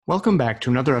Welcome back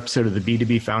to another episode of the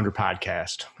B2B Founder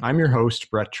Podcast. I'm your host,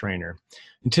 Brett Trainer.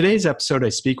 In today's episode, I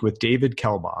speak with David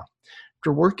Kelbaugh.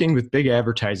 After working with big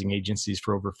advertising agencies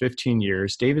for over 15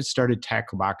 years, David started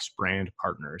Tacklebox Brand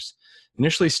Partners.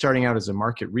 Initially starting out as a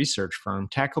market research firm,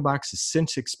 Tacklebox has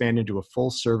since expanded to a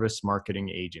full-service marketing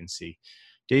agency.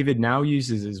 David now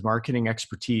uses his marketing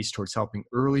expertise towards helping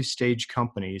early-stage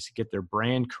companies get their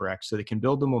brand correct so they can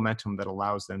build the momentum that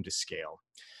allows them to scale.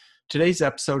 Today's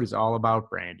episode is all about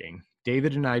branding.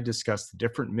 David and I discuss the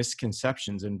different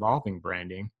misconceptions involving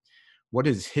branding, what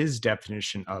is his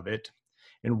definition of it,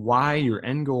 and why your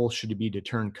end goal should be to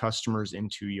turn customers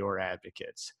into your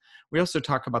advocates. We also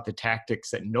talk about the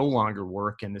tactics that no longer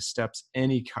work and the steps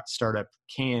any startup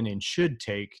can and should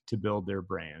take to build their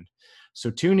brand.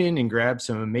 So tune in and grab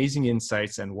some amazing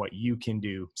insights on what you can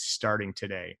do starting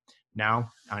today.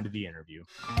 Now, on to the interview.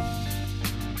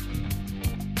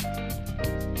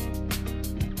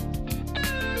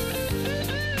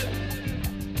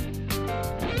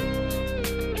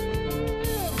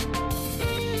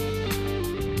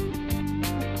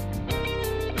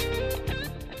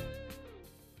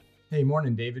 Hey,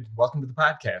 morning, David. Welcome to the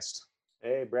podcast.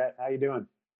 Hey, Brett. How you doing?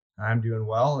 I'm doing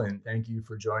well, and thank you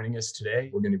for joining us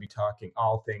today. We're going to be talking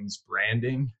all things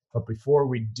branding. But before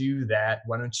we do that,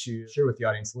 why don't you share with the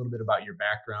audience a little bit about your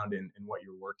background and what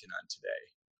you're working on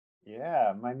today?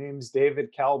 Yeah, my name's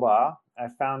David Kelbaugh. I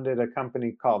founded a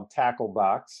company called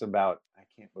Tacklebox I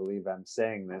can't believe I'm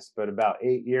saying this, but about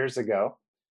 8 years ago.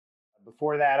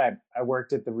 Before that, I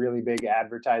worked at the really big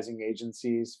advertising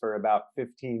agencies for about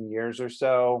 15 years or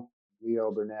so.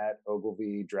 Leo Burnett,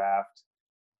 Ogilvy, Draft.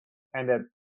 Kind of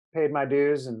paid my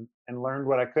dues and learned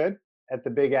what I could at the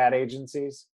big ad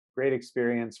agencies. Great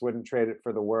experience, wouldn't trade it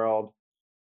for the world.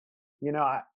 You know,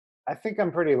 I think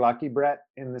I'm pretty lucky, Brett,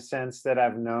 in the sense that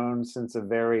I've known since a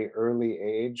very early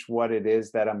age what it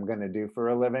is that I'm going to do for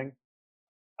a living.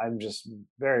 I'm just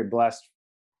very blessed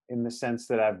in the sense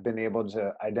that I've been able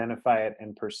to identify it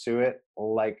and pursue it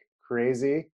like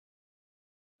crazy.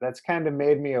 That's kind of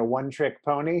made me a one-trick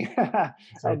pony.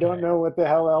 I don't know what the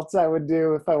hell else I would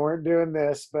do if I weren't doing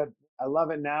this, but I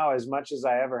love it now as much as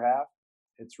I ever have.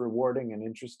 It's rewarding and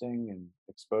interesting and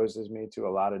exposes me to a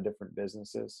lot of different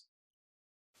businesses.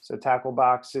 So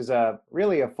Tacklebox is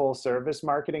really a full service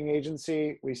marketing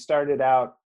agency. We started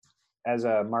out as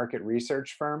a market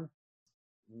research firm.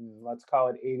 Let's call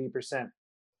it 80%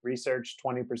 research,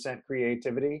 20%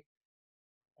 creativity.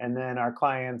 And then our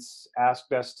clients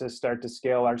asked us to start to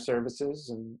scale our services.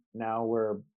 And now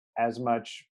we're as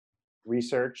much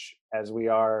research as we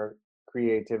are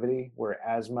creativity. We're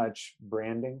as much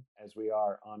branding as we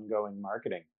are ongoing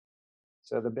marketing.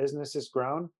 So the business has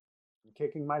grown. I'm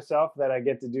kicking myself that I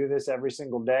get to do this every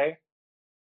single day.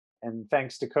 And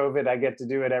thanks to COVID, I get to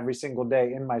do it every single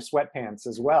day in my sweatpants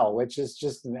as well, which is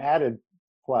just an added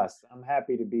plus. I'm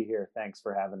happy to be here. Thanks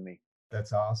for having me.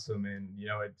 That's awesome. And,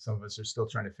 some of us are still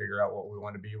trying to figure out what we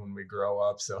want to be when we grow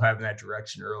up. So having that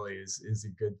direction early is a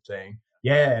good thing.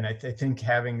 Yeah. And I think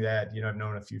having that, I've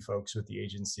known a few folks with the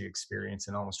agency experience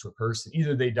and almost to a person,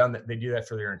 either they do that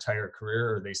for their entire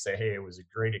career, or they say, hey, it was a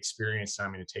great experience.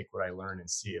 I'm going to take what I learned and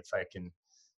see if I can,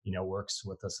 works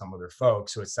with some other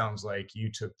folks. So it sounds like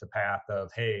you took the path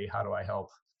of, hey, how do I help,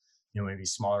 maybe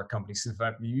smaller companies?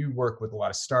 You work with a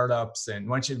lot of startups, and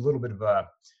why don't you a little bit of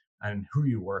on who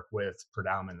you work with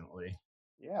predominantly?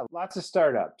 Yeah, lots of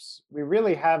startups. We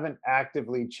really haven't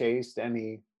actively chased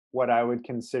any what I would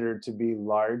consider to be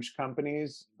large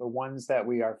companies. The ones that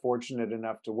we are fortunate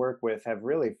enough to work with have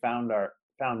really found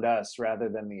us rather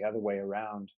than the other way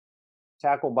around.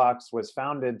 Tacklebox was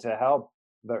founded to help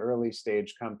the early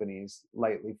stage companies,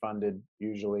 lightly funded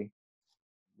usually,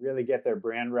 really get their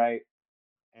brand right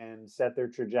and set their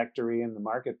trajectory in the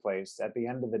marketplace. At the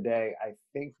end of the day, I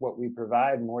think what we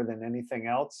provide more than anything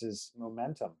else is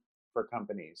momentum for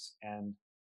companies. And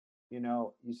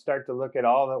you start to look at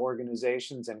all the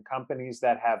organizations and companies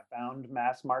that have found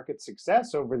mass market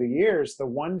success over the years, the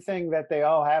one thing that they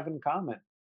all have in common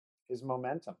is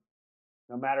momentum,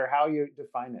 no matter how you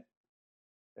define it.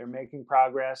 They're making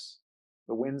progress.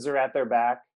 The winds are at their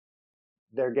back.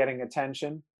 They're getting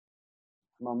attention,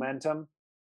 momentum,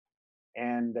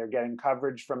 and they're getting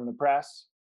coverage from the press.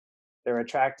 They're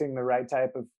attracting the right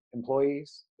type of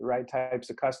employees, the right types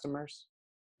of customers.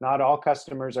 Not all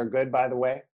customers are good, by the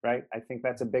way, right? I think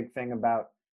that's a big thing about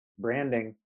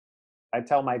branding. I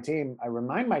tell my team, I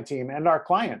remind my team and our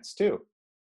clients too,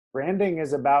 branding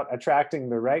is about attracting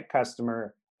the right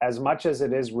customer as much as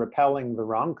it is repelling the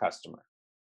wrong customer.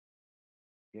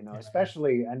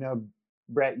 Especially, I know,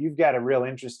 Brett, you've got a real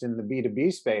interest in the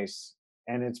B2B space,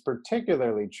 and it's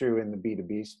particularly true in the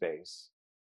B2B space.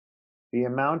 The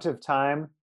amount of time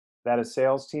that a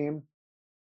sales team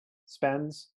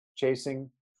spends chasing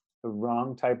the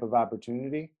wrong type of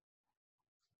opportunity,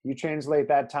 you translate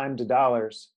that time to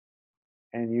dollars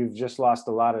and you've just lost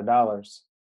a lot of dollars.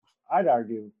 I'd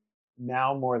argue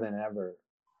now more than ever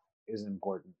is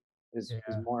important, is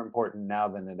Yeah. more important now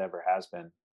than it ever has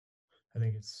been. I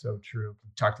think it's so true. We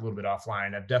talked a little bit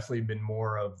offline. I've definitely been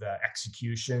more of the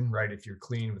execution, right? If you're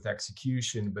clean with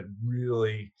execution, but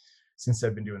really, since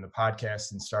I've been doing the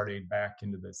podcast and started back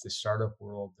into the startup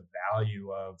world, the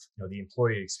value of the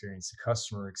employee experience, the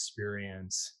customer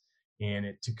experience, and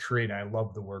it to create. And I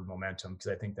love the word momentum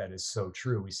because I think that is so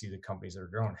true. We see the companies that are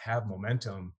growing have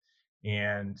momentum,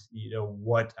 and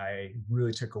what I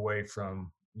really took away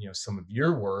from some of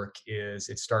your work is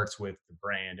it starts with the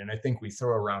brand. And I think we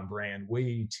throw around brand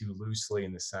way too loosely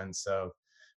in the sense of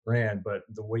brand, but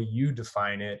the way you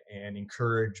define it and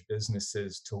encourage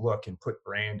businesses to look and put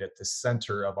brand at the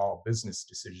center of all business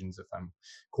decisions, if I'm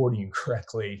quoting you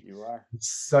correctly, You are. it's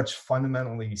such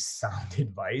fundamentally sound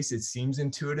advice. It seems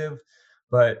intuitive,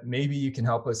 but maybe you can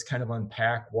help us kind of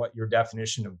unpack what your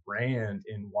definition of brand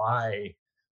and why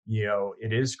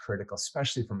it is critical,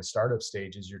 especially from a startup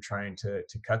stage as you're trying to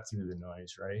cut through the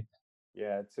noise, right?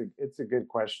 Yeah, it's a good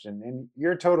question, and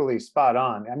you're totally spot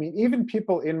on. I mean, even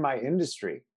people in my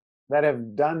industry that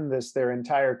have done this their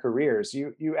entire careers,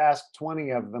 you ask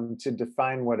 20 of them to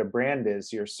define what a brand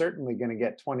is, you're certainly going to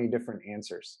get 20 different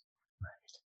answers.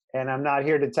 And I'm not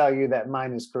here to tell you that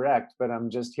mine is correct, but I'm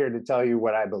just here to tell you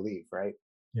what I believe, right?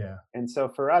 Yeah. And so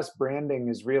for us, branding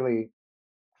is really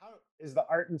how is the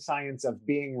art and science of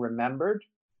being remembered.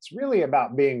 It's really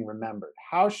about being remembered.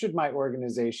 How should my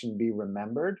organization be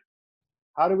remembered?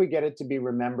 How do we get it to be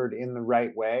remembered in the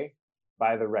right way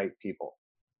by the right people?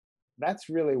 That's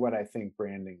really what I think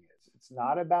branding is. It's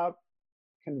not about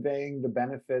conveying the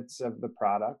benefits of the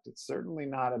product. It's certainly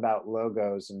not about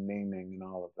logos and naming and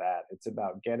all of that. It's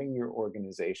about getting your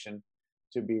organization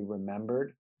to be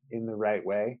remembered in the right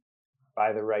way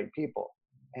by the right people.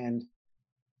 And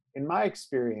in my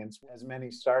experience, as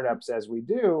many startups as we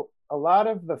do, a lot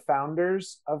of the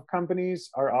founders of companies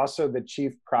are also the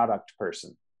chief product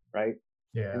person, right?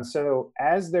 Yeah. And so,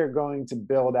 as they're going to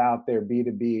build out their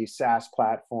B2B SaaS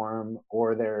platform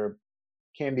or their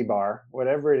candy bar,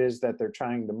 whatever it is that they're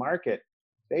trying to market,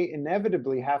 they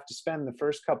inevitably have to spend the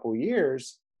first couple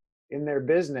years in their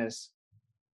business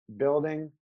building,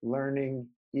 learning,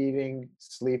 eating,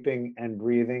 sleeping, and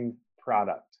breathing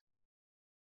product.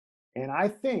 And I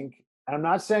think, I'm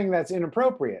not saying that's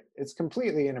inappropriate, it's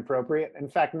completely inappropriate, in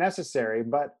fact, necessary,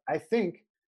 but I think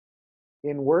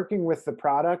in working with the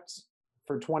product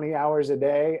for 20 hours a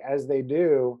day as they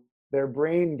do, their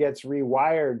brain gets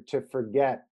rewired to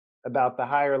forget about the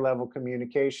higher level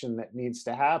communication that needs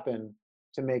to happen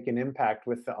to make an impact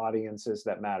with the audiences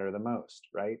that matter the most,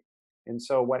 right? And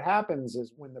so what happens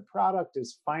is when the product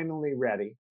is finally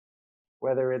ready,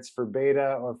 whether it's for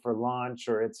beta or for launch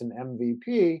or it's an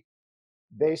MVP,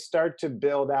 they start to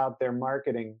build out their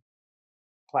marketing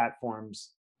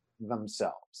platforms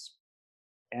themselves.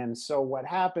 And so what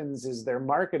happens is their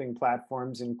marketing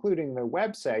platforms, including their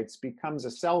websites, becomes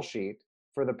a sell sheet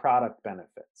for the product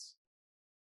benefits.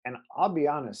 And I'll be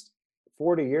honest,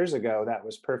 40 years ago, that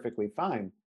was perfectly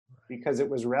fine because it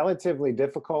was relatively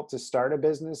difficult to start a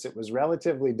business. It was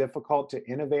relatively difficult to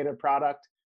innovate a product.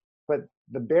 But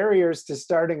the barriers to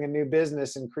starting a new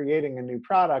business and creating a new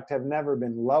product have never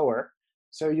been lower.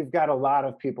 So you've got a lot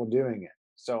of people doing it.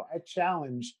 So I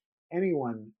challenge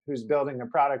anyone who's building a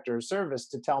product or a service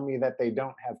to tell me that they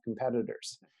don't have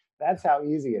competitors. That's how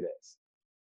easy it is.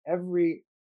 Every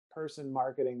person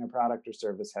marketing a product or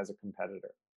service has a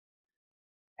competitor.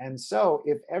 And so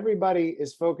if everybody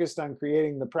is focused on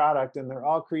creating the product and they're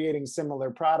all creating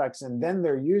similar products and then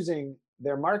they're using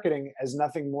their marketing as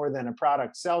nothing more than a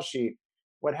product sell sheet,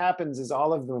 what happens is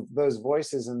all of those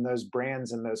voices and those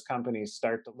brands and those companies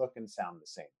start to look and sound the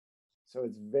same. So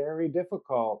it's very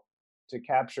difficult to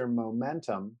capture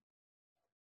momentum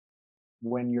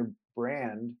when your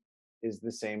brand is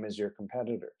the same as your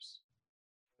competitors.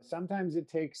 Sometimes it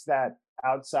takes that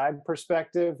outside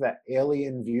perspective, that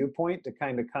alien viewpoint to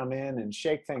kind of come in and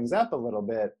shake things up a little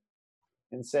bit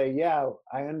and say, yeah,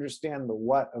 I understand the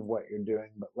what of what you're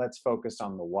doing, but let's focus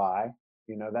on the why.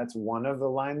 That's one of the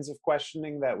lines of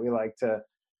questioning that we like to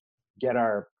get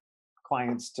our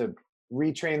clients to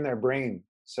retrain their brain,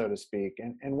 so to speak.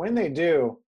 And when they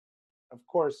do, of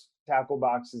course,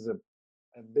 Tacklebox is a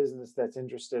business that's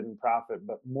interested in profit,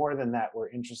 but more than that, we're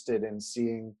interested in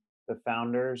seeing the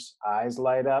founders' eyes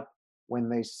light up when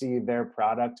they see their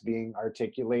product being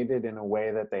articulated in a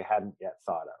way that they hadn't yet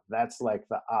thought of. That's like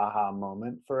the aha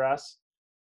moment for us.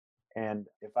 And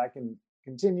if I can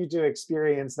continue to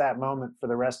experience that moment for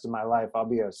the rest of my life, I'll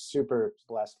be a super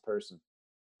blessed person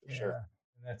for Yeah, sure.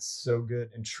 and that's so good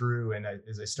and true. And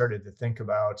as I started to think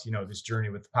about, this journey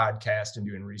with the podcast and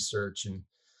doing research and,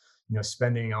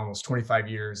 spending almost 25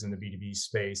 years in the B2B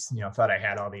space, I thought I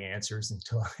had all the answers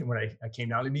until when I came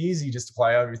down to be easy, just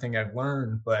apply everything I've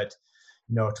learned. But,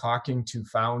 talking to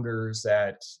founders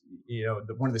that,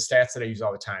 one of the stats that I use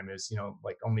all the time is,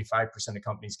 like only 5% of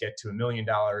companies get to $1 million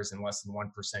and less than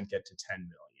 1% get to 10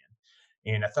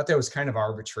 million. And I thought that was kind of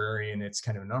arbitrary and it's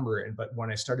kind of a number. But when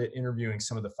I started interviewing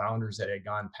some of the founders that had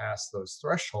gone past those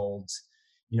thresholds,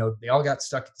 they all got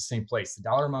stuck at the same place. The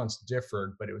dollar amounts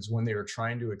differed, but it was when they were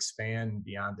trying to expand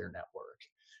beyond their network.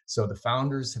 So the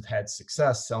founders have had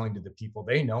success selling to the people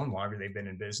they know. And the longer they've been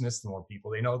in business, the more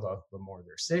people they know, the more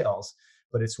their sales.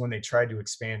 But it's when they tried to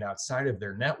expand outside of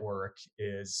their network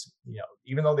is,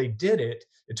 even though they did it,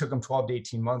 it took them 12 to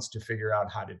 18 months to figure out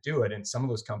how to do it. And some of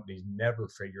those companies never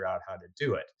figure out how to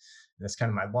do it. And that's kind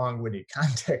of my long-winded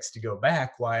context to go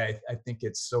back why I think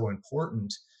it's so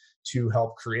important to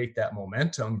help create that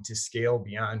momentum to scale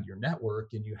beyond your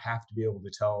network. And you have to be able to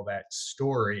tell that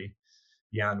story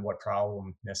beyond what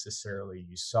problem necessarily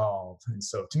you solve. And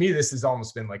so to me, this has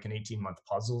almost been like an 18-month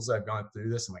puzzle as I've gone through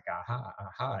this. I'm like,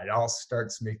 aha, it all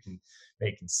starts making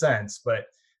sense. But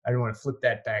I want to flip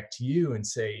that back to you and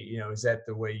say, is that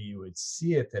the way you would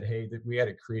see it? That, hey, that we had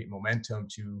to create momentum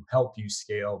to help you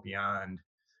scale beyond,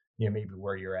 maybe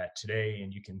where you're at today.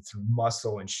 And you can, through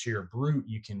muscle and sheer brute,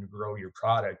 you can grow your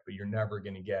product, but you're never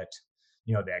going to get,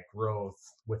 that growth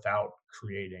without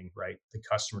creating, right, the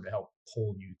customer to help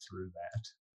pull you through that.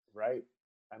 Right.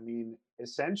 I mean,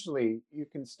 essentially, you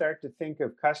can start to think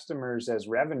of customers as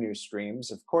revenue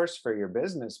streams, of course, for your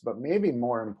business, but maybe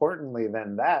more importantly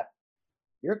than that,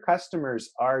 your customers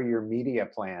are your media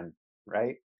plan,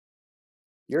 right?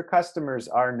 Your customers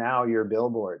are now your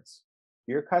billboards.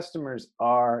 Your customers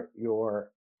are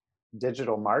your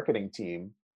digital marketing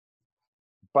team,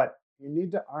 but you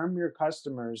need to arm your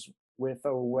customers with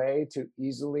a way to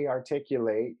easily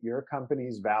articulate your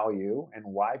company's value and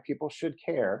why people should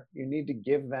care. You need to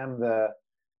give them the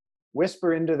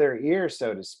whisper into their ear,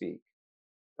 so to speak.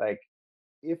 Like,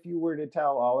 if you were to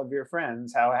tell all of your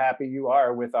friends how happy you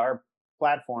are with our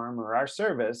platform or our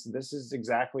service, this is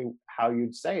exactly how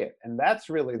you'd say it. And that's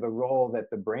really the role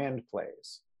that the brand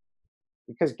plays.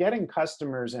 Because getting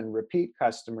customers and repeat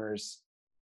customers,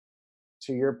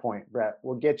 to your point, Brett,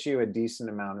 will get you a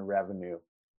decent amount of revenue.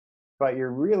 But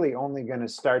you're really only going to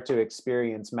start to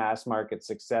experience mass market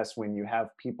success when you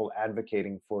have people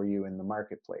advocating for you in the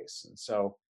marketplace. And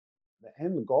so the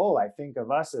end goal, I think, of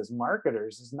us as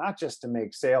marketers is not just to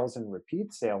make sales and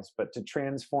repeat sales, but to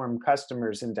transform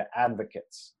customers into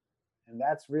advocates. And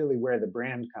that's really where the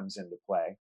brand comes into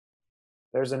play.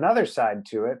 There's another side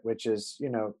to it, which is,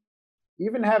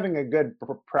 even having a good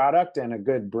product and a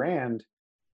good brand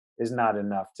is not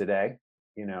enough today.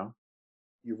 You know,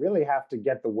 you really have to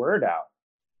get the word out.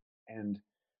 And,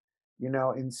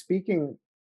 in speaking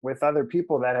with other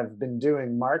people that have been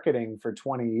doing marketing for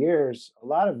 20 years, a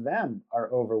lot of them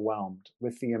are overwhelmed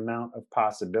with the amount of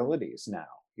possibilities now,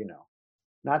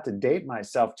 not to date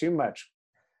myself too much,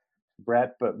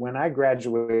 Brett, but when I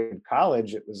graduated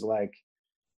college, it was like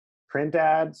print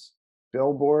ads,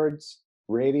 billboards,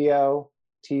 radio,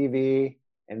 TV,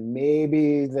 and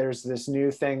maybe there's this new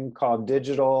thing called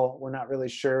digital. We're not really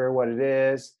sure what it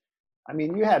is. I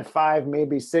mean, you had 5,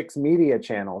 maybe 6 media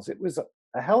channels. It was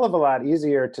a hell of a lot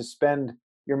easier to spend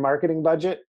your marketing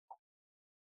budget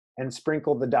and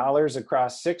sprinkle the dollars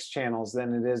across 6 channels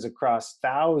than it is across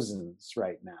thousands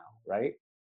right now, right?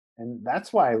 And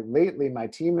that's why lately my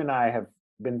team and I have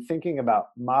been thinking about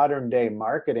modern day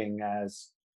marketing as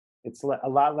it's a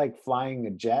lot like flying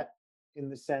a jet, in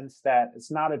the sense that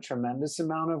it's not a tremendous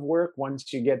amount of work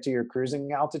once you get to your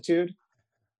cruising altitude,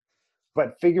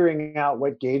 but figuring out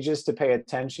what gauges to pay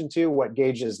attention to, what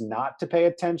gauges not to pay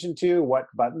attention to, what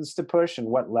buttons to push and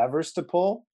what levers to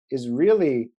pull is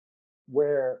really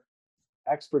where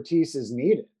expertise is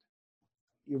needed.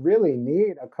 You really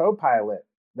need a co-pilot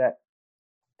that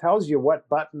tells you what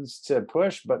buttons to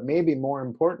push, but maybe more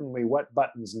importantly, what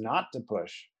buttons not to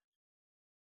push.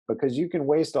 Because you can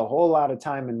waste a whole lot of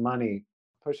time and money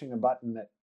pushing a button that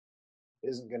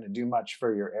isn't going to do much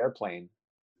for your airplane.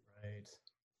 Right.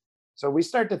 So we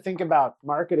start to think about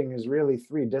marketing as really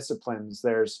 3 disciplines.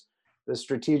 There's the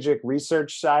strategic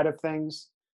research side of things.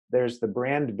 There's the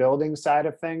brand building side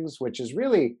of things, which is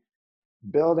really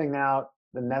building out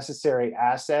the necessary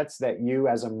assets that you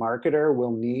as a marketer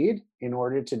will need in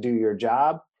order to do your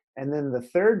job. And then the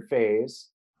third phase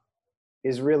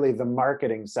is really the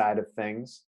marketing side of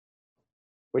things,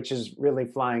 which is really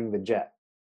flying the jet.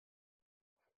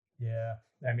 Yeah.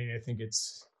 I mean, I think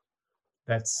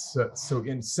that's so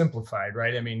again simplified,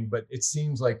 right? I mean, but it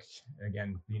seems like,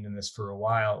 again, being in this for a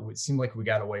while, it seemed like we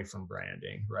got away from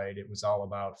branding, right? It was all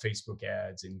about Facebook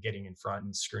ads and getting in front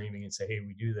and screaming and say, hey,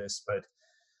 we do this. But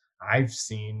I've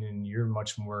seen, and you're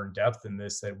much more in depth in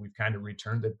this, that we've kind of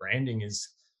returned that branding is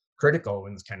critical.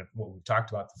 And it's kind of what we've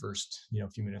talked about the first,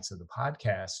 few minutes of the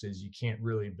podcast is you can't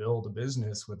really build a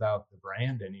business without the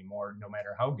brand anymore, no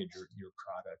matter how good your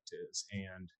product is.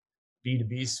 And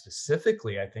B2B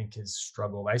specifically, I think has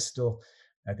struggled. I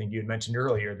think you had mentioned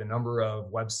earlier the number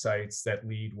of websites that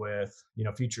lead with,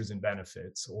 features and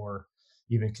benefits, or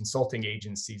even consulting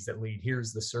agencies that lead,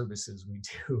 here's the services we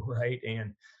do, right?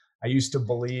 And I used to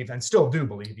believe, and still do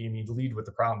believe, you need to lead with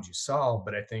the problems you solve.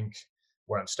 But I think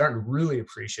what I'm starting to really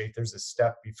appreciate, there's a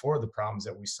step before the problems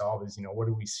that we solve is, what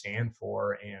do we stand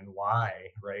for and why,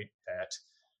 right? That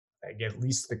at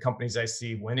least the companies I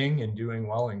see winning and doing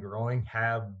well and growing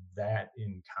have that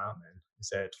in common. Is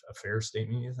that a fair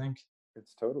statement, you think?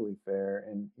 It's totally fair.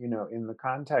 And, in the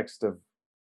context of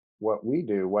what we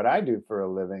do, what I do for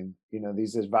a living,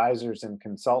 these advisors and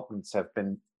consultants have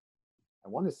been, I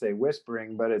want to say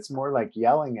whispering, but it's more like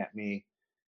yelling at me,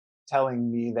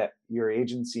 telling me that your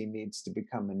agency needs to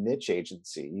become a niche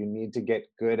agency. You need to get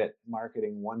good at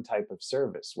marketing one type of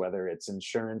service, whether it's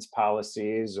insurance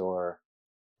policies or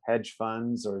hedge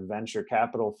funds or venture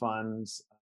capital funds.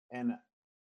 And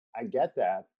I get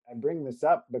that. I bring this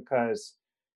up because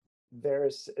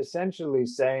there's essentially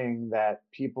saying that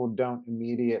people don't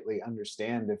immediately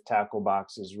understand if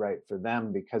Tacklebox is right for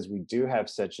them because we do have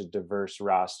such a diverse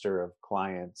roster of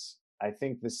clients. I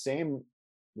think the same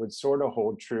would sort of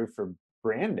hold true for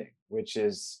branding, which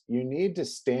is you need to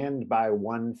stand by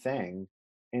one thing.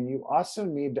 And you also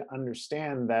need to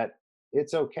understand that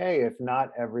it's okay if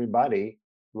not everybody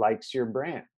likes your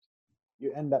brand.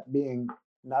 You end up being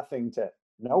nothing to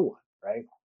no one, right?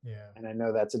 Yeah. And I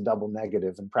know that's a double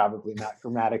negative and probably not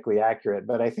grammatically accurate,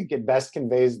 but I think it best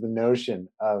conveys the notion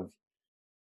of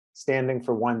standing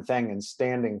for one thing and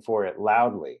standing for it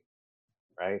loudly,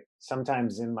 right?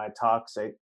 Sometimes in my talks,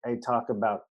 I talk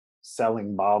about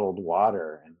selling bottled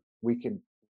water, and we could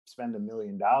spend $1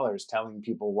 million telling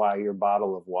people why your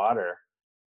bottle of water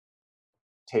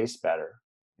tastes better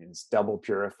and it's double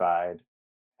purified.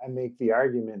 I make the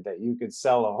argument that you could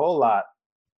sell a whole lot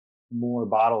more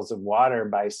bottles of water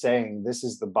by saying this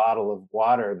is the bottle of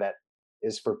water that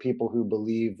is for people who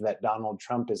believe that Donald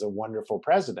Trump is a wonderful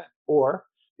president, or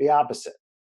the opposite.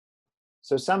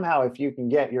 So somehow, if you can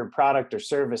get your product or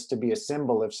service to be a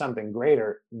symbol of something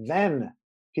greater, then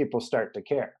people start to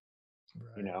care. You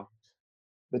Right. know,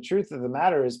 the truth of the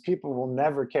matter is people will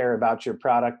never care about your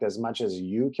product as much as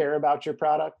you care about your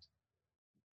product.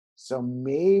 So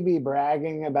maybe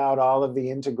bragging about all of the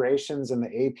integrations and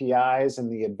the APIs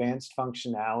and the advanced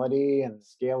functionality and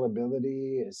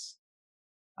scalability is,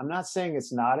 I'm not saying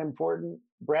it's not important,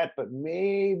 Brett, but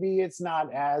maybe it's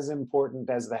not as important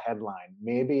as the headline.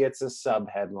 Maybe it's a sub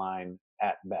headline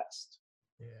at best.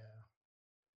 Yeah.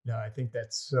 No, I think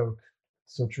that's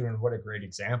so true, and what a great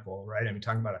example, right? I mean,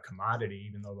 talking about a commodity,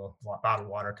 even though the bottled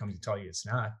water comes to tell you it's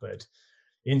not, but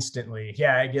instantly,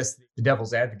 yeah, I guess the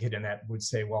devil's advocate in that would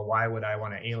say, well, why would I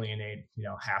want to alienate,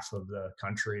 half of the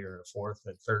country or a fourth,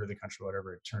 a third of the country,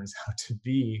 whatever it turns out to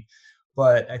be?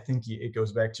 But I think it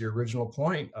goes back to your original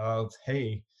point of,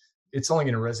 hey, it's only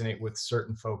going to resonate with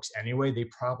certain folks anyway. They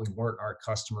probably weren't our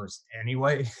customers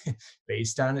anyway,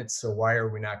 based on it. So why are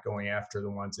we not going after the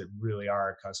ones that really are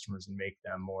our customers and make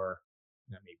them more,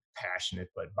 not maybe passionate,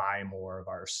 but buy more of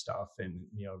our stuff and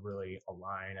really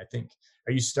align? I think,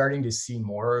 are you starting to see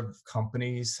more of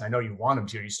companies? I know you want them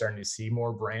to. Are you starting to see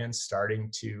more brands starting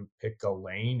to pick a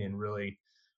lane and really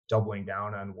doubling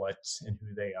down on what and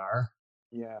who they are?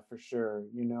 Yeah, for sure.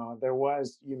 There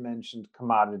was, you mentioned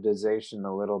commoditization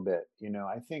a little bit.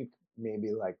 I think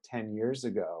maybe like 10 years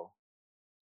ago,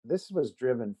 this was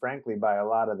driven, frankly, by a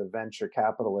lot of the venture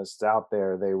capitalists out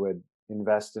there. They would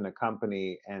invest in a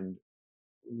company and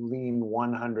lean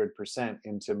 100%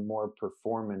 into more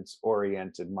performance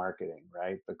oriented marketing,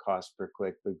 right? The cost per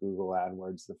click, the Google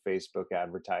AdWords, the Facebook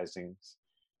advertising.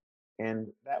 And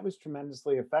that was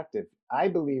tremendously effective. I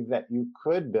believe that you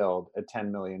could build a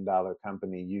 $10 million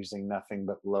company using nothing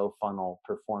but low funnel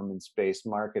performance based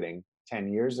marketing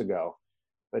 10 years ago.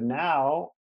 But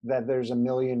now that there's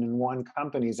 1,000,001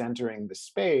 companies entering the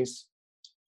space,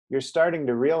 you're starting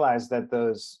to realize that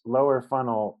those lower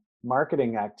funnel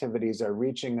marketing activities are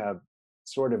reaching a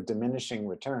sort of diminishing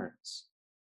returns.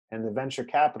 And the venture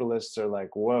capitalists are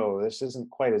like, whoa, this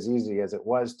isn't quite as easy as it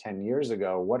was 10 years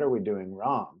ago. What are we doing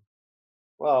wrong?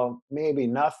 Well, maybe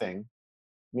nothing,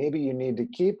 maybe you need to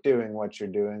keep doing what you're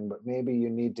doing, but maybe you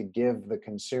need to give the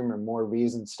consumer more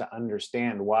reasons to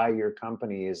understand why your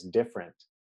company is different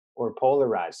or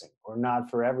polarizing or not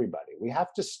for everybody. We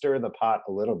have to stir the pot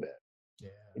a little bit. Yeah.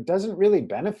 It doesn't really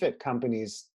benefit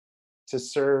companies to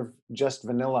serve just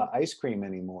vanilla ice cream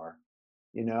anymore.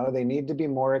 They need to be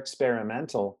more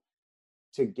experimental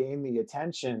to gain the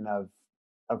attention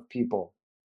of people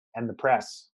and the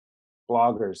press,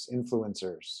 bloggers,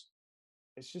 influencers.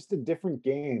 It's just a different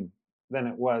game than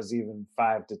it was even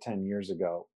 5 to 10 years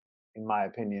ago, in my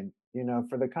opinion.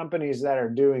 For the companies that are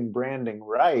doing branding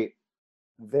right,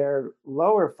 their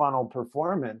lower funnel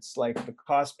performance, like the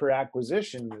cost per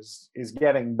acquisition, is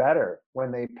getting better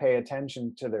when they pay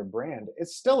attention to their brand.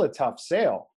 It's still a tough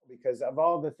sale because of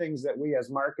all the things that we as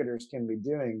marketers can be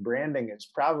doing, branding is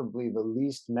probably the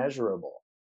least measurable.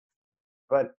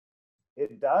 But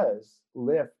it does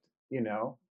lift,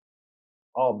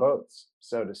 all boats,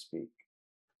 so to speak.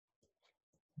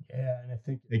 Yeah, and I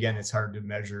think again, it's hard to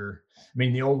measure. I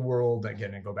mean, the old world,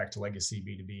 again, I go back to legacy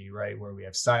B2B, right, where we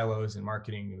have silos and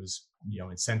marketing was,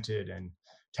 incented and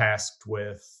tasked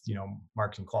with,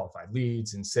 marketing qualified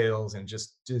leads and sales and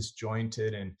just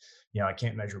disjointed. And, I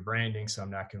can't measure branding, so I'm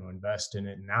not going to invest in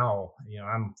it. Now,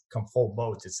 I'm come full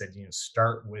boat. It said,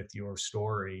 start with your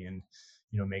story and,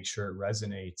 make sure it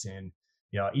resonates. And,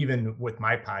 even with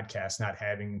my podcast, not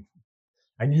having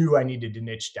I knew I needed to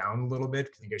niche down a little bit.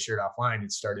 I think I shared offline.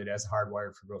 It started as a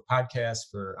Hardwired for Growth podcast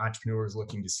for entrepreneurs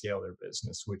looking to scale their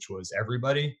business, which was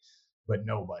everybody, but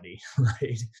nobody,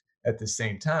 right? At the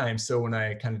same time. So when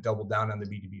I kind of doubled down on the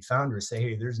B2B founders, say,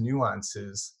 hey, there's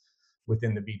nuances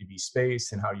within the B2B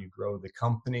space and how you grow the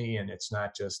company. And it's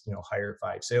not just, hire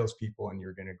 5 salespeople and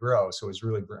you're going to grow. So it's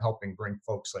really helping bring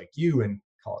folks like you and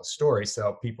call a story.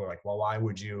 So people are like, well, why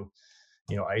would you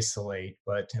isolate?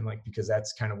 But I'm like, because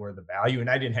that's kind of where the value, and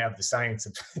I didn't have the science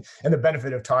of, and the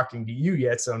benefit of talking to you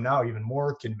yet. So now even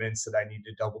more convinced that I need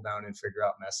to double down and figure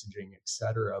out messaging, et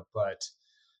cetera. But,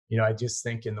 I just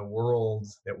think in the world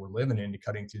that we're living in,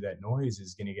 cutting through that noise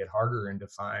is going to get harder and to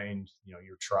find,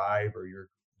 your tribe or your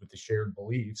with the shared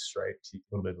beliefs, right? A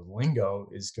little bit of the lingo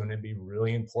is going to be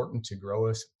really important to grow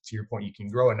us. To your point, you can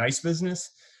grow a nice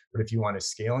business, but if you want a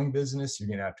scaling business, you're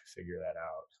going to have to figure that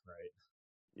out, right?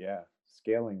 Yeah,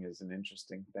 scaling is an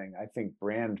interesting thing. I think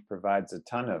brand provides a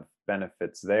ton of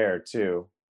benefits there too,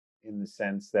 in the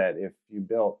sense that if you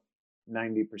built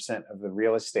 90% of the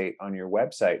real estate on your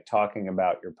website talking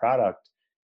about your product,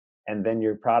 and then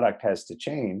your product has to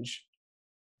change,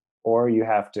 or you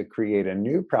have to create a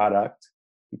new product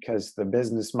because the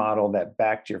business model that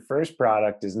backed your first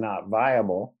product is not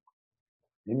viable,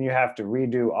 then you have to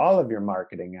redo all of your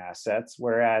marketing assets.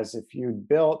 Whereas if you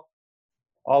built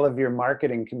all of your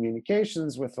marketing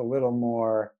communications with a little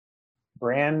more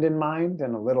brand in mind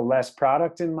and a little less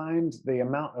product in mind, the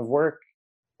amount of work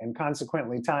and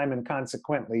consequently time and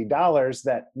consequently dollars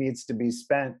that needs to be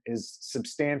spent is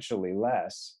substantially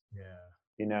less.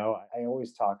 Yeah. I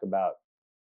always talk about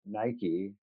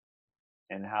Nike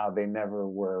and how they never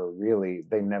were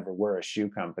a shoe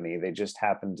company. They just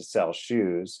happened to sell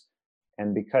shoes.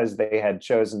 And because they had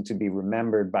chosen to be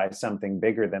remembered by something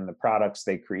bigger than the products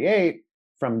they create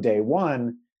from day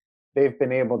one, they've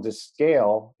been able to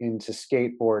scale into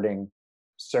skateboarding,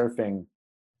 surfing,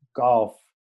 golf.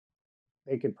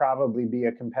 They could probably be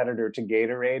a competitor to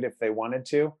Gatorade if they wanted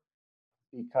to,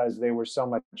 because they were so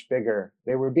much bigger.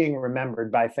 They were being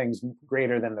remembered by things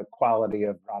greater than the quality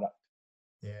of product.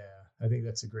 Yeah, I think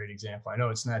that's a great example. I know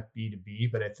it's not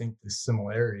B2B, but I think the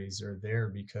similarities are there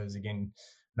because, again,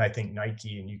 and I think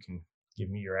Nike, and you can give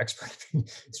me your expert opinion,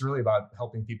 it's really about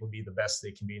helping people be the best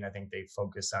they can be. And I think they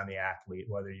focus on the athlete,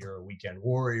 whether you're a weekend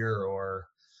warrior or,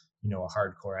 a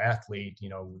hardcore athlete,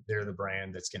 they're the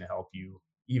brand that's going to help you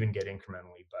even get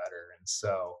incrementally better. And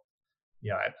so,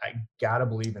 I gotta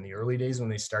believe in the early days when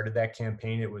they started that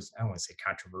campaign, it was, I don't want to say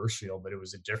controversial, but it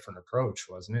was a different approach,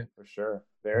 wasn't it? For sure.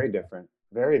 Very different,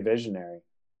 very visionary.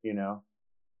 You know,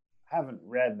 I haven't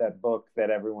read that book that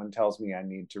everyone tells me I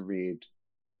need to read,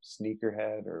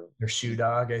 Sneakerhead or Or Shoe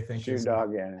Dog, I think Shoe is.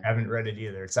 Dog. Yeah, Haven't read it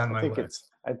either. It's on I my think it's list.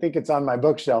 I think it's on my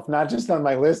bookshelf, not just on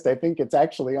my list. I think it's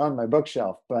actually on my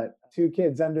bookshelf. But 2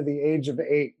 kids under the age of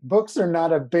 8, books are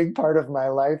not a big part of my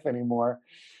life anymore.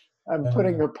 I'm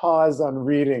putting Uh, a pause on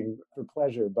reading for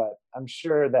pleasure, but I'm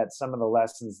sure that some of the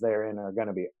lessons therein are going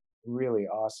to be really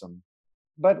awesome.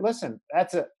 But listen,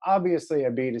 that's obviously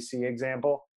a B2C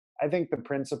example. I think the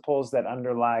principles that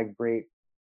underlie great,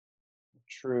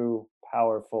 true,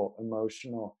 powerful,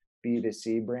 emotional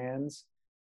B2C brands,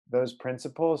 those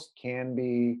principles can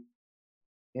be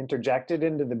interjected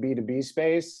into the B2B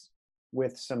space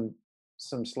with some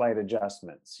slight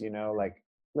adjustments. Like,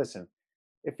 listen,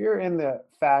 If you're in the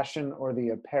fashion or the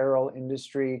apparel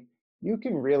industry, you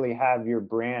can really have your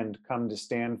brand come to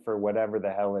stand for whatever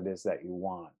the hell it is that you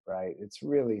want, right? It's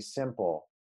really simple.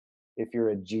 If you're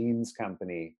a jeans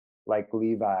company like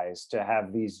Levi's, to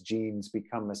have these jeans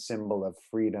become a symbol of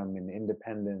freedom and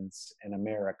independence and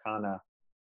Americana,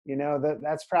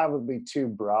 that's probably too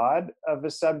broad of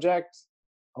a subject,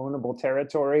 ownable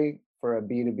territory for a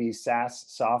B2B SaaS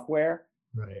software.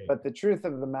 Right. But the truth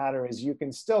of the matter is, you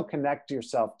can still connect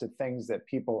yourself to things that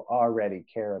people already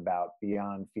care about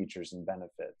beyond features and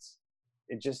benefits.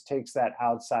 It just takes that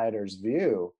outsider's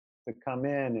view to come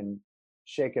in and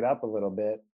shake it up a little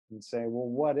bit and say, well,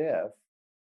 what if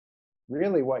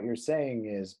really what you're saying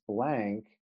is blank?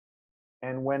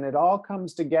 And when it all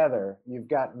comes together, you've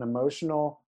got an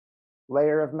emotional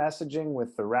layer of messaging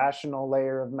with the rational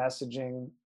layer of messaging.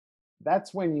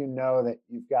 That's when you know that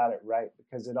you've got it right,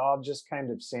 because it all just kind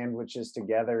of sandwiches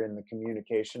together in the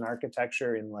communication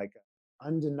architecture in like an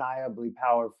undeniably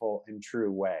powerful and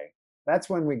true way. That's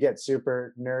when we get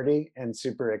super nerdy and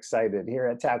super excited here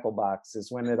at Tacklebox,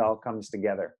 is when it all comes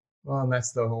together. Well, and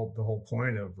that's the whole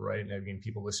point of, right. I mean,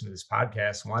 people listen to this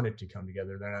podcast want it to come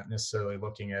together. They're not necessarily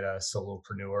looking at a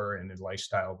solopreneur and a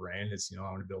lifestyle brand. It's, I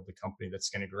want to build a company that's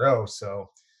going to grow. So,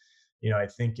 I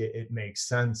think it makes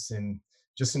sense. And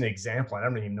just an example, I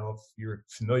don't even know if you're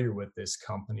familiar with this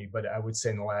company, but I would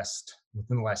say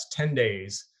within the last 10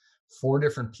 days, 4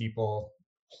 different people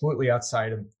completely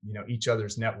outside of, each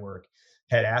other's network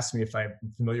had asked me if I'm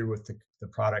familiar with the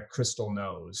product Crystal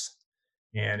Knows.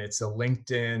 And it's a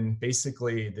LinkedIn,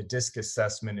 basically the DISC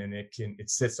assessment, and it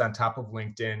sits on top of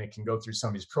LinkedIn. It can go through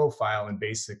somebody's profile and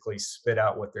basically spit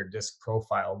out what their DISC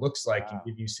profile looks like and Wow.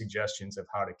 give you suggestions of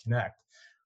how to connect.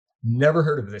 Never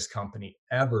heard of this company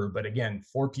ever, but again,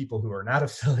 4 people who are not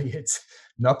affiliates,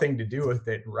 nothing to do with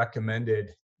it,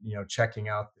 recommended, checking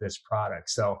out this product.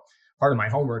 So part of my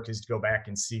homework is to go back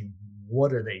and see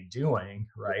what are they doing,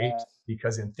 right? Yes.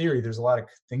 Because in theory, there's a lot of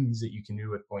things that you can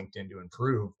do with LinkedIn to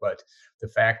improve, but the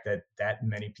fact that that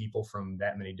many people from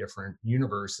that many different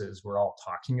universes were all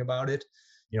talking about it,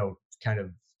 kind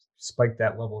of spiked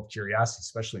that level of curiosity,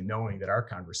 especially knowing that our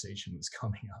conversation was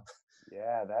coming up.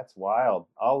 Yeah, that's wild.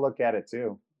 I'll look at it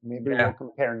too. Maybe we'll Yeah.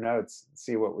 compare notes and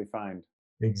see what we find.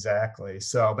 Exactly.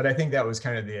 So, but I think that was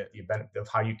kind of the benefit of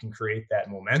how you can create that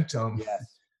momentum,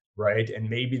 Yes. right? And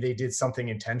maybe they did something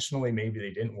intentionally, maybe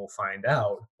they didn't, we'll find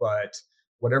out. But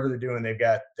whatever they're doing, they've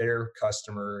got their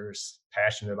customers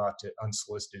passionate about it,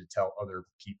 unsolicited to tell other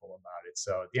people about it.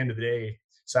 So at the end of the day,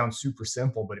 sounds super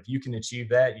simple, but if you can achieve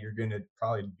that, you're going to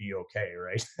probably be okay,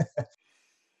 right?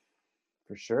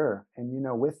 For sure. And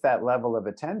with that level of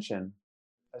attention,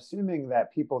 assuming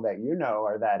that people that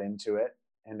are that into it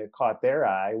and it caught their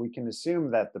eye, we can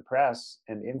assume that the press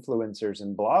and influencers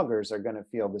and bloggers are going to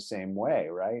feel the same way,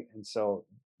 right? And so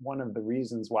one of the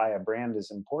reasons why a brand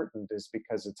is important is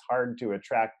because it's hard to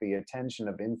attract the attention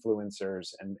of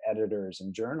influencers and editors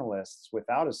and journalists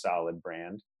without a solid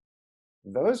brand.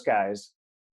 Those guys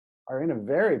are in a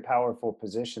very powerful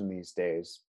position these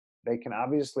days. They can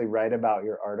obviously write about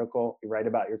your article, write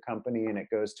about your company, and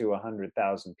it goes to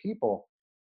 100,000 people.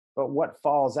 But what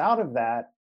falls out of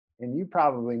that, and you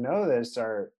probably know this,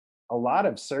 are a lot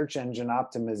of search engine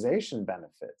optimization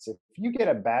benefits. If you get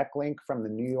a backlink from the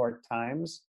New York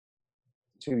Times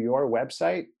to your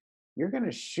website, you're going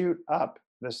to shoot up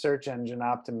the search engine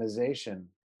optimization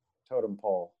totem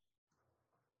pole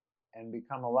and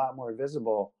become a lot more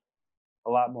visible, a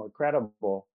lot more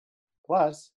credible.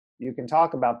 Plus, you can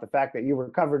talk about the fact that you were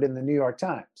covered in the New York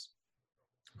Times.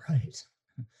 Right.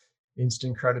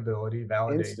 Instant credibility, Instant,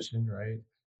 validation, right?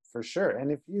 for sure.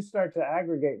 And if you start to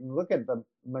aggregate and look at the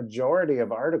majority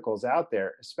of articles out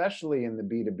there, especially in the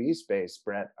B2B space,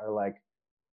 Brett, are like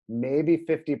maybe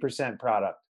 50%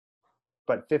 product,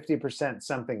 but 50%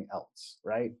 something else,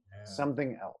 right? Yeah.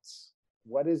 Something else.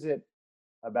 What is it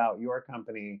about your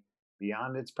company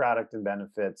beyond its product and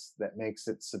benefits that makes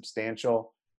it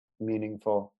substantial,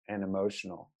 meaningful, and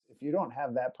emotional? If you don't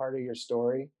have that part of your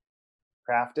story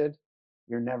crafted,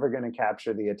 you're never going to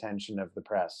capture the attention of the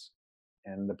press.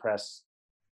 And the press,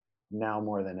 now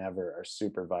more than ever, are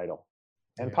super vital.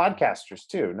 And Yeah. podcasters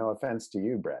too. No offense to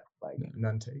you, Brett. Like,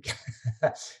 None take.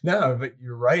 No, but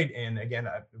you're right. And again,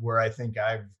 where I think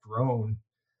I've grown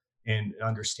in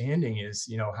understanding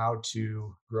is, how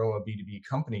to grow a B2B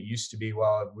company. It used to be,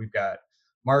 well, we've got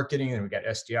marketing and we've got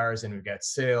SDRs and we've got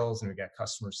sales and we've got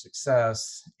customer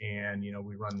success. And,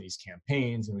 we run these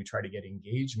campaigns and we try to get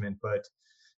engagement. But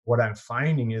what I'm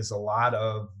finding is a lot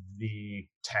of the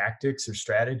tactics or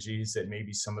strategies that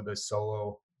maybe some of the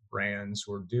solo brands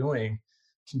were doing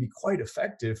can be quite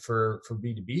effective for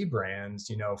B2B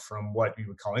brands, from what we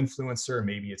would call influencer.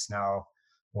 Maybe it's now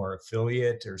more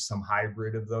affiliate or some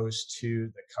hybrid of those two,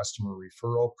 the customer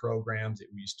referral programs that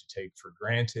we used to take for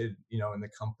granted, in the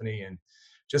company, and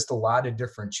just a lot of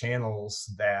different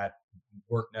channels that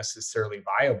weren't necessarily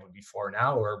viable before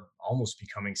now are almost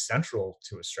becoming central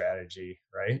to a strategy,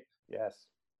 right? Yes,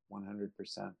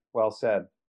 100%. Well said,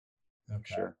 for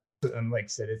Okay. sure. And like I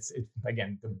said, it's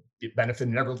again the benefit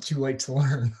never too late to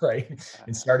learn, right? And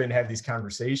Uh, starting to have these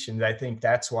conversations. I think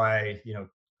that's why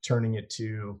turning it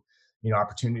to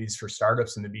opportunities for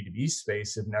startups in the B2B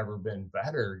space have never been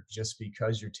better. Just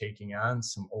because you're taking on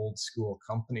some old school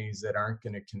companies that aren't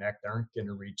going to connect, aren't going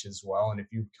to reach as well, and if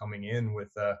you're coming in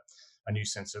with a new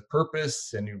sense of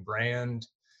purpose, a new brand,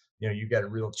 you got a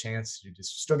real chance. You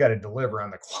just still got to deliver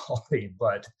on the quality,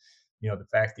 but the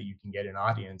fact that you can get an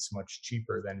audience much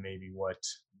cheaper than maybe what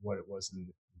it was in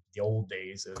the old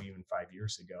days of even 5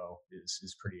 years ago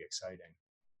is pretty exciting.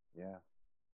 yeah.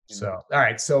 So, all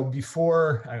right. So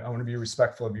before I want to be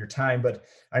respectful of your time, but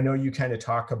I know you kind of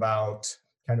talk about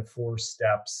kind of 4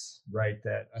 steps, right?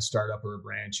 That a startup or a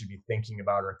brand should be thinking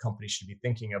about, or a company should be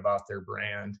thinking about their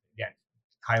brand. Again,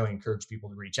 highly encourage people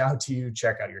to reach out to you,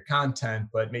 check out your content,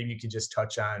 but maybe you could just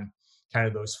touch on kind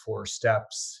of those 4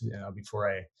 steps, before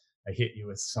I hit you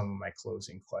with some of my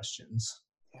closing questions.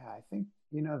 Yeah, I think,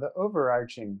 the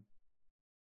overarching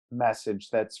message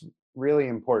that's really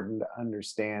important to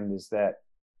understand is that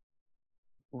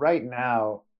right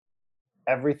now,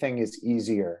 everything is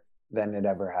easier than it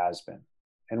ever has been.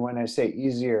 And when I say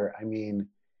easier, I mean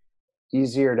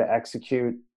easier to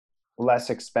execute, less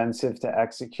expensive to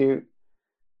execute,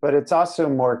 but it's also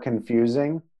more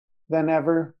confusing than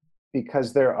ever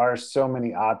because there are so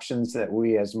many options that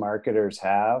we as marketers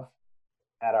have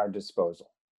at our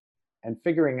disposal. And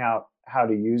figuring out how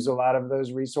to use a lot of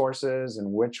those resources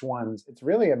and which ones, it's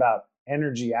really about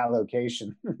energy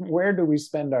allocation. Where do we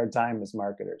spend our time as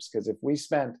marketers? Because if we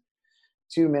spent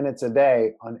 2 minutes a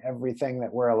day on everything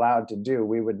that we're allowed to do,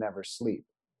 we would never sleep.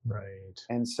 Right.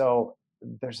 And so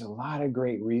there's a lot of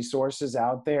great resources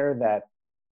out there that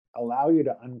allow you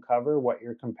to uncover what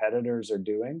your competitors are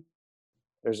doing.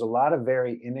 There's a lot of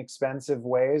very inexpensive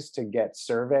ways to get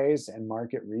surveys and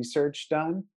market research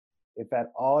done. If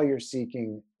at all you're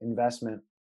seeking investment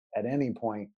at any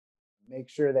point, make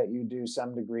sure that you do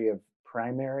some degree of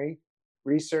primary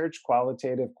research,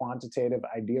 qualitative, quantitative,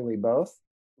 ideally both.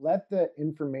 Let the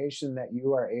information that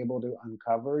you are able to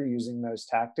uncover using those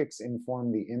tactics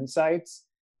inform the insights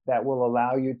that will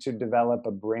allow you to develop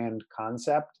a brand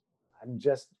concept. I'm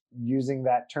just using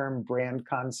that term brand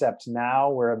concept now.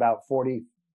 We're about 40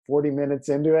 minutes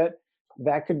into it.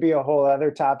 That could be a whole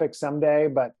other topic someday.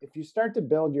 But if you start to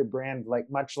build your brand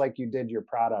much like you did your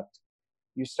product,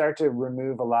 you start to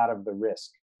remove a lot of the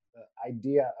risk. The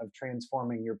idea of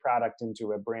transforming your product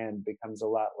into a brand becomes a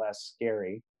lot less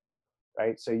scary,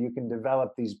 right? So you can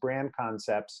develop these brand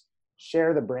concepts,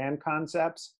 share the brand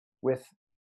concepts with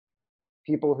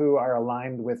people who are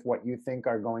aligned with what you think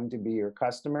are going to be your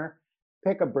customer.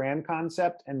 Pick a brand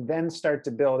concept and then start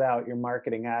to build out your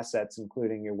marketing assets,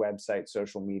 including your website,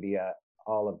 social media,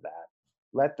 all of that.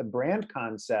 Let the brand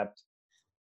concept,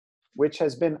 which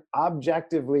has been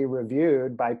objectively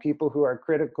reviewed by people who are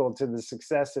critical to the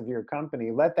success of your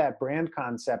company, let that brand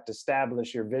concept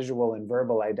establish your visual and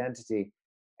verbal identity.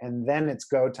 And then it's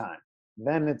go time.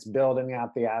 Then it's building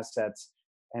out the assets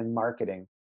and marketing.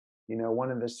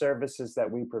 One of the services that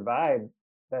we provide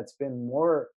that's been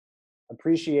more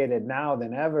appreciated now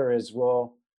than ever is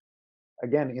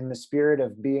again, in the spirit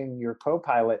of being your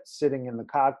co-pilot sitting in the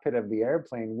cockpit of the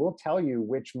airplane, we'll tell you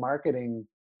which marketing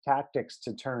tactics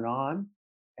to turn on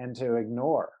and to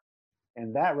ignore.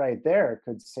 And that right there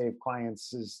could save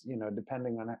clients,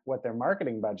 depending on what their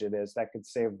marketing budget is, that could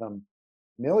save them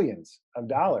millions of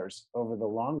dollars over the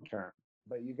long term.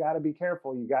 But you got to be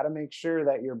careful. You got to make sure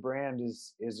that your brand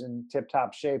is in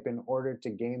tip-top shape in order to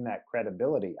gain that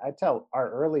credibility. I tell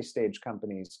our early stage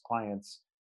companies, clients,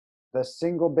 the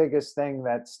single biggest thing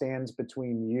that stands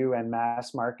between you and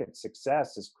mass market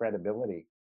success is credibility.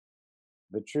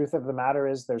 The truth of the matter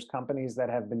is there's companies that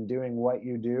have been doing what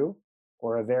you do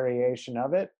or a variation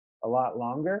of it a lot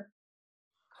longer.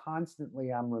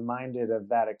 Constantly, I'm reminded of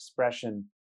that expression,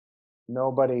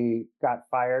 nobody got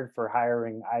fired for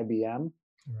hiring IBM.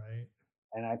 Right.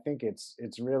 And I think it's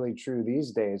really true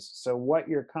these days. So what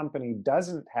your company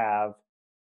doesn't have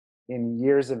in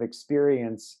years of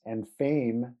experience and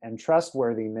fame and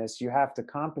trustworthiness, you have to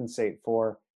compensate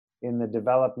for in the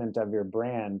development of your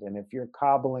brand. And if you're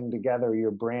cobbling together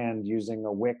your brand using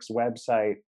a Wix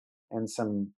website and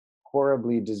some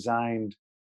horribly designed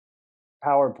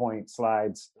PowerPoint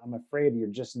slides, I'm afraid you're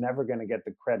just never going to get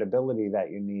the credibility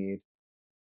that you need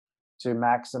to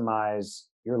maximize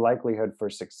your likelihood for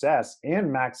success and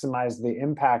maximize the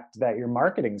impact that your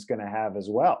marketing is going to have as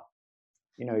well.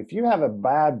 If you have a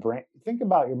bad brand, think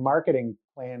about your marketing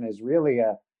plan as really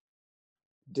a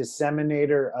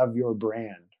disseminator of your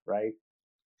brand, right?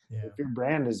 Yeah. If your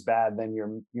brand is bad, then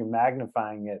you're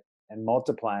magnifying it and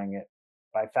multiplying it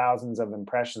by thousands of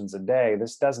impressions a day.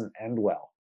 This doesn't end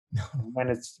well. And when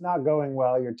it's not going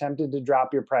well, you're tempted to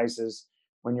drop your prices.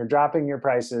 When you're dropping your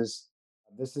prices,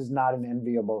 this is not an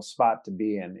enviable spot to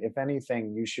be in. If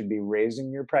anything, you should be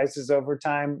raising your prices over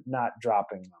time, not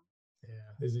dropping them.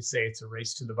 Yeah, as they say, it's a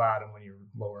race to the bottom when you're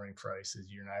lowering prices.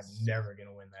 You're never going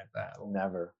to win that battle.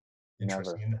 Never,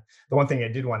 Interesting. never. And the one thing I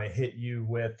did want to hit you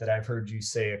with that I've heard you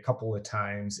say a couple of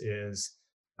times is,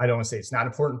 I don't want to say it's not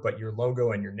important, but your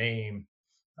logo and your name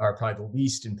are probably the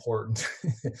least important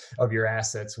of your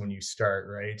assets when you start,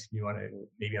 right? You want to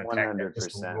maybe unpack that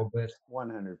just a 100%. little bit.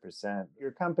 100%.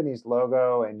 Your company's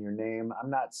logo and your name,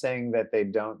 I'm not saying that they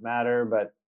don't matter,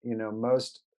 but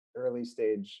most early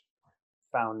stage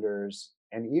founders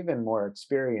and even more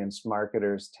experienced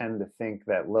marketers tend to think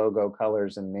that logo,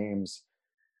 colors, and names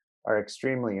are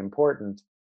extremely important.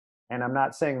 And I'm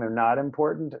not saying they're not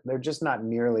important, they're just not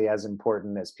nearly as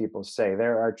important as people say.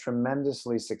 There are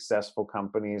tremendously successful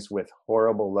companies with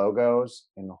horrible logos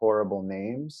and horrible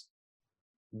names.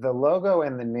 The logo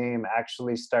and the name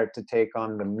actually start to take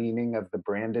on the meaning of the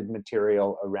branded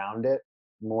material around it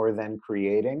more than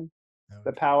creating the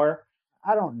Okay. power.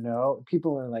 I don't know.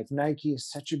 People are like, Nike is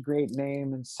such a great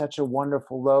name and such a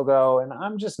wonderful logo. And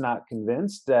I'm just not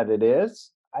convinced that it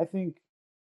is. I think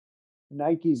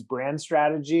Nike's brand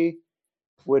strategy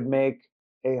would make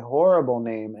a horrible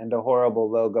name and a horrible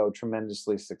logo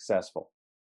tremendously successful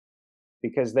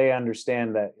because they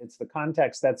understand that it's the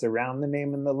context that's around the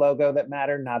name and the logo that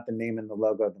matter, not the name and the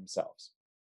logo themselves.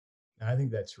 I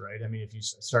think that's right. I mean, if you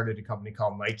started a company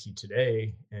called Nike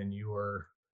today and you were,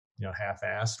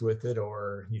 half-assed with it,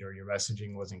 or your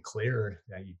messaging wasn't clear,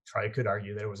 you probably could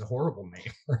argue that it was a horrible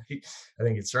name, right? I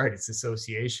think it's right. It's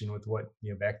association with what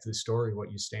back to the story,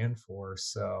 what you stand for.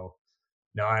 So,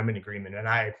 no, I'm in agreement. And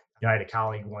I had a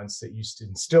colleague once that used to,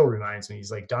 and still reminds me,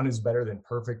 he's like, done is better than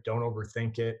perfect. Don't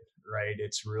overthink it, right?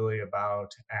 It's really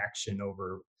about action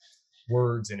over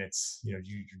words, and it's you're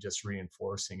just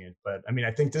reinforcing it. But I mean,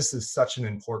 I think this is such an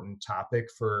important topic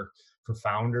for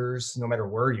founders, no matter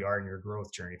where you are in your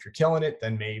growth journey. If you're killing it,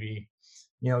 then maybe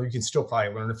you can still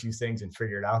probably learn a few things and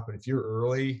figure it out. But if you're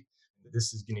early,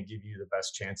 this is going to give you the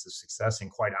best chance of success. And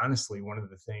quite honestly, one of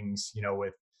the things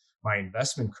with my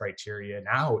investment criteria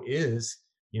now is,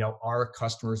 are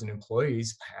customers and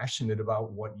employees passionate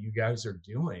about what you guys are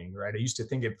doing, right? I used to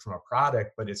think of it from a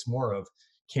product, but it's more of,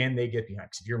 can they get behind?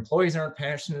 Because if your employees aren't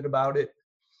passionate about it,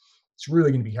 it's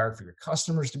really going to be hard for your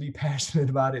customers to be passionate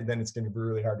about it. Then it's going to be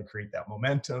really hard to create that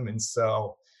momentum. And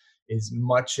so, as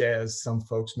much as some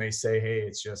folks may say, hey,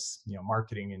 it's just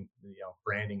marketing and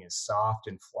branding is soft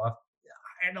and fluff,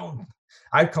 I don't.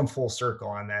 I've come full circle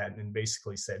on that and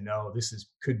basically said, no, this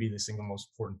is could be the single most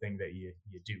important thing that you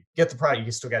do. Get the product,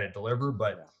 you still got to deliver,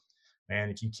 but Yeah, man,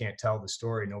 if you can't tell the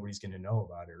story, nobody's going to know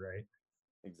about it, right?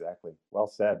 exactly. Well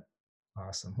said.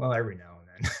 Awesome. Well, every now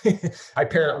and then I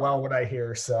parrot No. well what I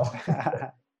hear. So,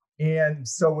 and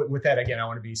so with that, again, I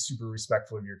want to be super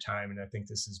respectful of your time. And I think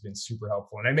this has been super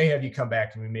helpful. And I may have you come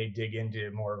back and we may dig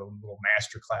into more of a little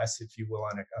master class, if you will,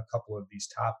 on a couple of these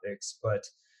topics. But,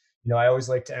 I always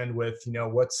like to end with,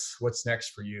 what's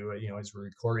next for you? As we're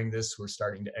recording this, we're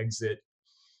starting to exit,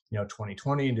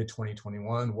 2020 into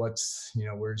 2021.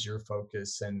 Where's your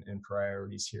focus and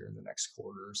priorities here in the next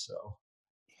quarter or so?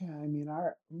 Yeah, I mean,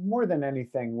 our more than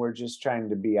anything, we're just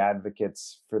trying to be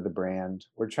advocates for the brand.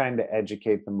 We're trying to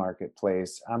educate the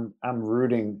marketplace. I'm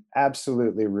rooting,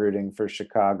 absolutely rooting for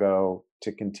Chicago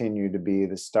to continue to be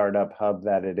the startup hub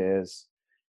that it is.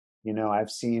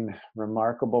 I've seen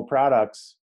remarkable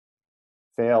products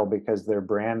fail because their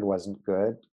brand wasn't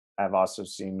good. I've also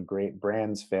seen great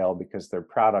brands fail because their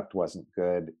product wasn't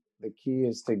good. The key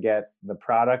is to get the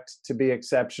product to be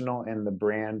exceptional and the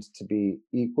brand to be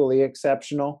equally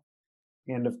exceptional.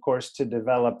 And of course, to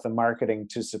develop the marketing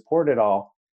to support it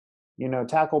all.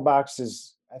 Tacklebox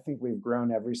is, I think we've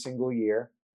grown every single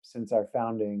year since our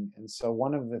founding. And so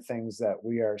one of the things that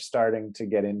we are starting to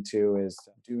get into is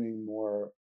doing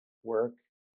more work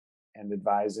and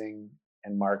advising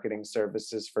and marketing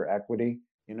services for equity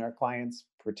in our clients,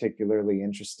 particularly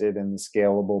interested in the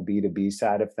scalable B2B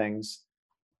side of things.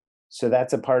 So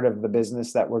that's a part of the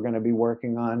business that we're going to be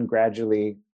working on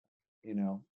gradually,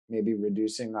 maybe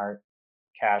reducing our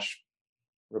cash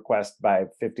request buy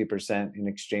 50% in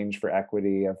exchange for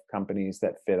equity of companies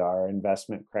that fit our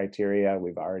investment criteria.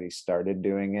 We've already started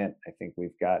doing it. I think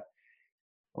we've got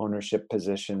ownership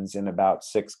positions in about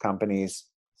 6 companies,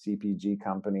 CPG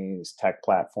companies, tech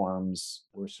platforms.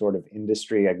 We're sort of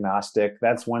industry agnostic.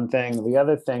 That's one thing. The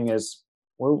other thing is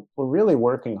we're really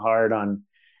working hard on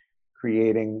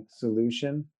creating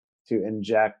solution to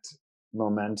inject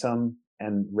momentum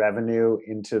and revenue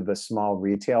into the small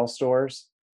retail stores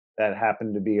that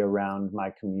happen to be around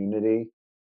my community.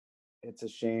 It's a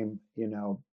shame,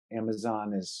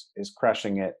 Amazon is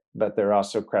crushing it, but they're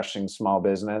also crushing small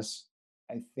business.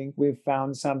 I think we've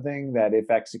found something that,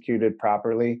 if executed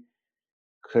properly,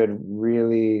 could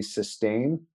really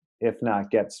sustain, if not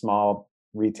get small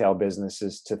retail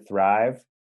businesses to thrive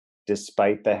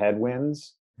despite the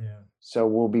headwinds. Yeah. So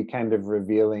we'll be kind of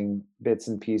revealing bits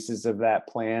and pieces of that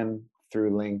plan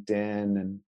through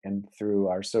LinkedIn and through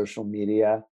our social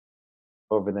media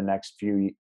over the next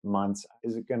few months.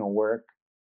 Is it going to work?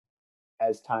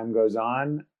 As time goes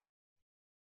on,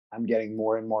 I'm getting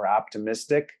more and more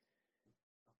optimistic.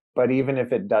 But even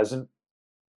if it doesn't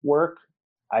work,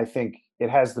 I think it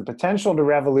has the potential to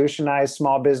revolutionize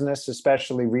small business,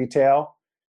 especially retail,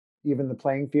 even the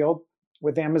playing field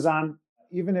with Amazon.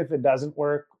 Even if it doesn't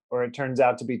work or it turns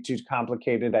out to be too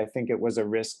complicated, I think it was a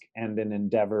risk and an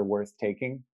endeavor worth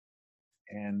taking.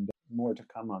 And more to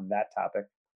come on that topic.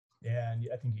 Yeah, and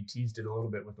I think you teased it a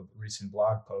little bit with a recent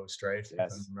blog post, right? Yes.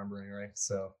 If I'm remembering right.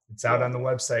 So it's out on the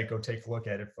website. Go take a look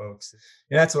at it, folks.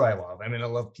 And that's what I love. I mean, I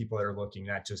love people that are looking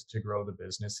not just to grow the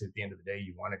business. At the end of the day,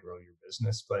 you want to grow your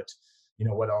business, but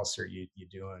what else are you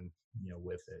doing,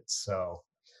 with it? So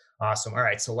awesome. All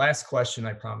right. So last question,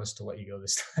 I promise to let you go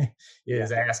this time,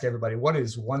 is I ask everybody, what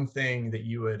is one thing that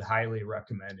you would highly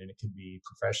recommend? And it could be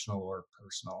professional or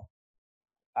personal.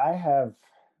 I have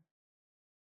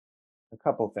a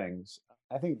couple things.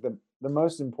 I think the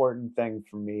most important thing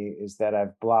for me is that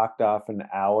I've blocked off an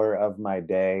hour of my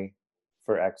day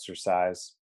for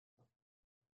exercise.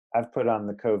 I've put on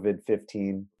the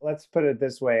COVID-15. Let's put it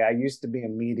this way. I used to be a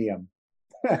medium.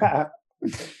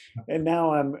 And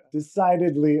now I'm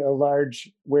decidedly a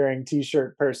large wearing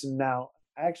t-shirt person now.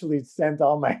 I actually sent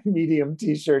all my medium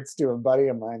t-shirts to a buddy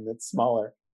of mine that's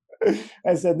smaller.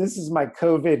 I said, this is my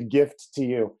COVID gift to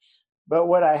you. But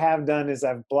what I have done is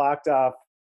I've blocked off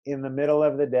in the middle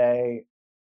of the day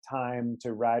time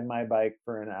to ride my bike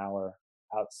for an hour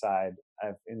outside.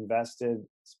 I've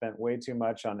spent way too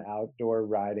much on outdoor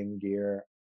riding gear,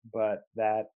 but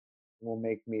that will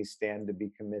make me stand to be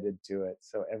committed to it.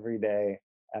 So every day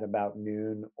at about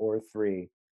noon or 3,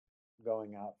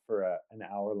 going out for an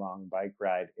hour-long bike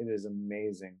ride. It is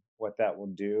amazing what that will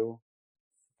do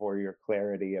for your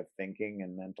clarity of thinking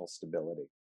and mental stability.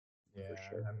 Yeah,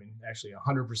 sure. I mean, actually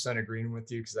 100% agreeing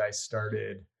with you, because I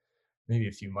started maybe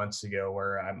a few months ago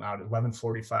where I'm out at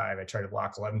 11:45. I try to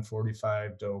block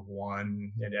 11:45 to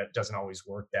 1, and it doesn't always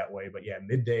work that way. But yeah,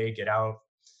 midday, get out,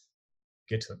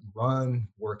 get to run,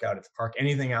 work out at the park,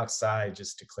 anything outside,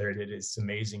 just declared it. It's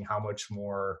amazing how much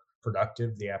more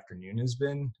productive the afternoon has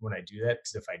been when I do that.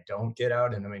 Because if I don't get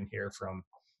out and I'm in here from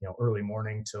early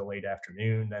morning to late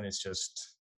afternoon, then it's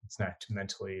not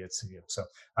mentally, so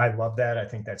I love that. I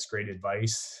think that's great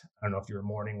advice. I don't know if you're a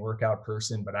morning workout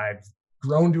person, but I've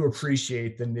grown to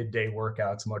appreciate the midday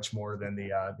workouts much more than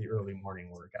the early morning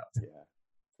workouts. Yeah,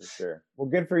 for sure. Well,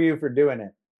 good for you for doing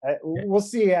it. We'll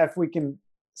see if we can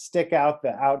stick out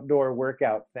the outdoor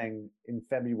workout thing in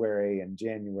February and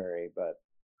January, but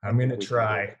I'm going to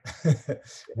try.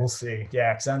 We'll see.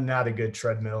 Yeah, because I'm not a good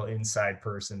treadmill inside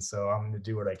person, so I'm going to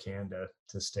do what I can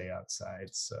to stay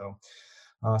outside. So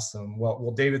awesome.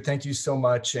 Well, David, thank you so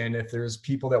much. And if there's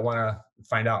people that want to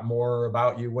find out more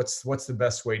about you, what's the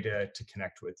best way to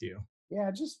connect with you?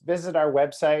 Yeah, just visit our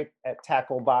website at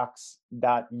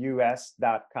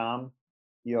tacklebox.us.com.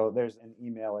 There's an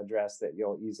email address that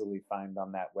you'll easily find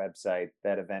on that website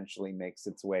that eventually makes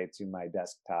its way to my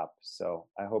desktop. So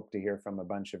I hope to hear from a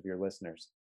bunch of your listeners.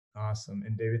 Awesome.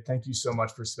 And David, thank you so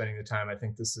much for spending the time. I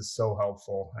think this is so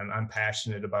helpful, and I'm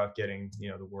passionate about getting,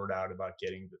 the word out about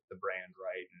getting the brand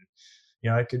right. And,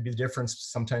 it could be the difference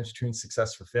sometimes between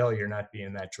success or failure, not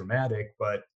being that dramatic,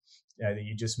 but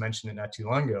you just mentioned it not too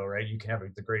long ago, right? You can have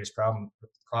the greatest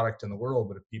product in the world,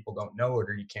 but if people don't know it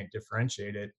or you can't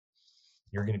differentiate it,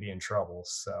 you're going to be in trouble.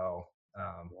 So,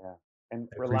 yeah. And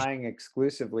relying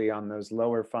exclusively on those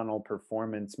lower funnel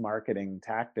performance marketing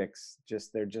tactics,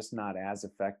 they're just not as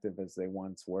effective as they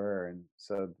once were. And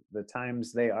so the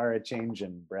times they are a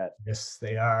changing, Brett. Yes,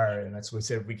 they are. And that's what we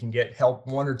said. If we can help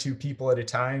 1 or 2 people at a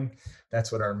time,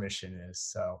 that's what our mission is.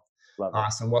 So Love it.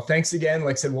 Awesome. Well, thanks again.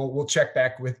 Like I said, we'll check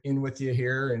back with you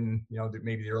here, and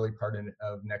maybe the early part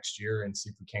of next year, and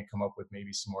see if we can't come up with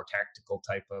maybe some more tactical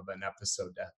type of an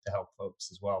episode to help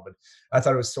folks as well. But I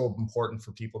thought it was so important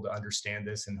for people to understand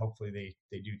this, and hopefully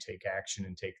they do take action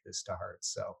and take this to heart.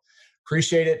 So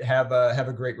appreciate it. Have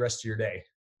a great rest of your day.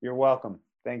 You're welcome.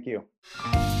 Thank you.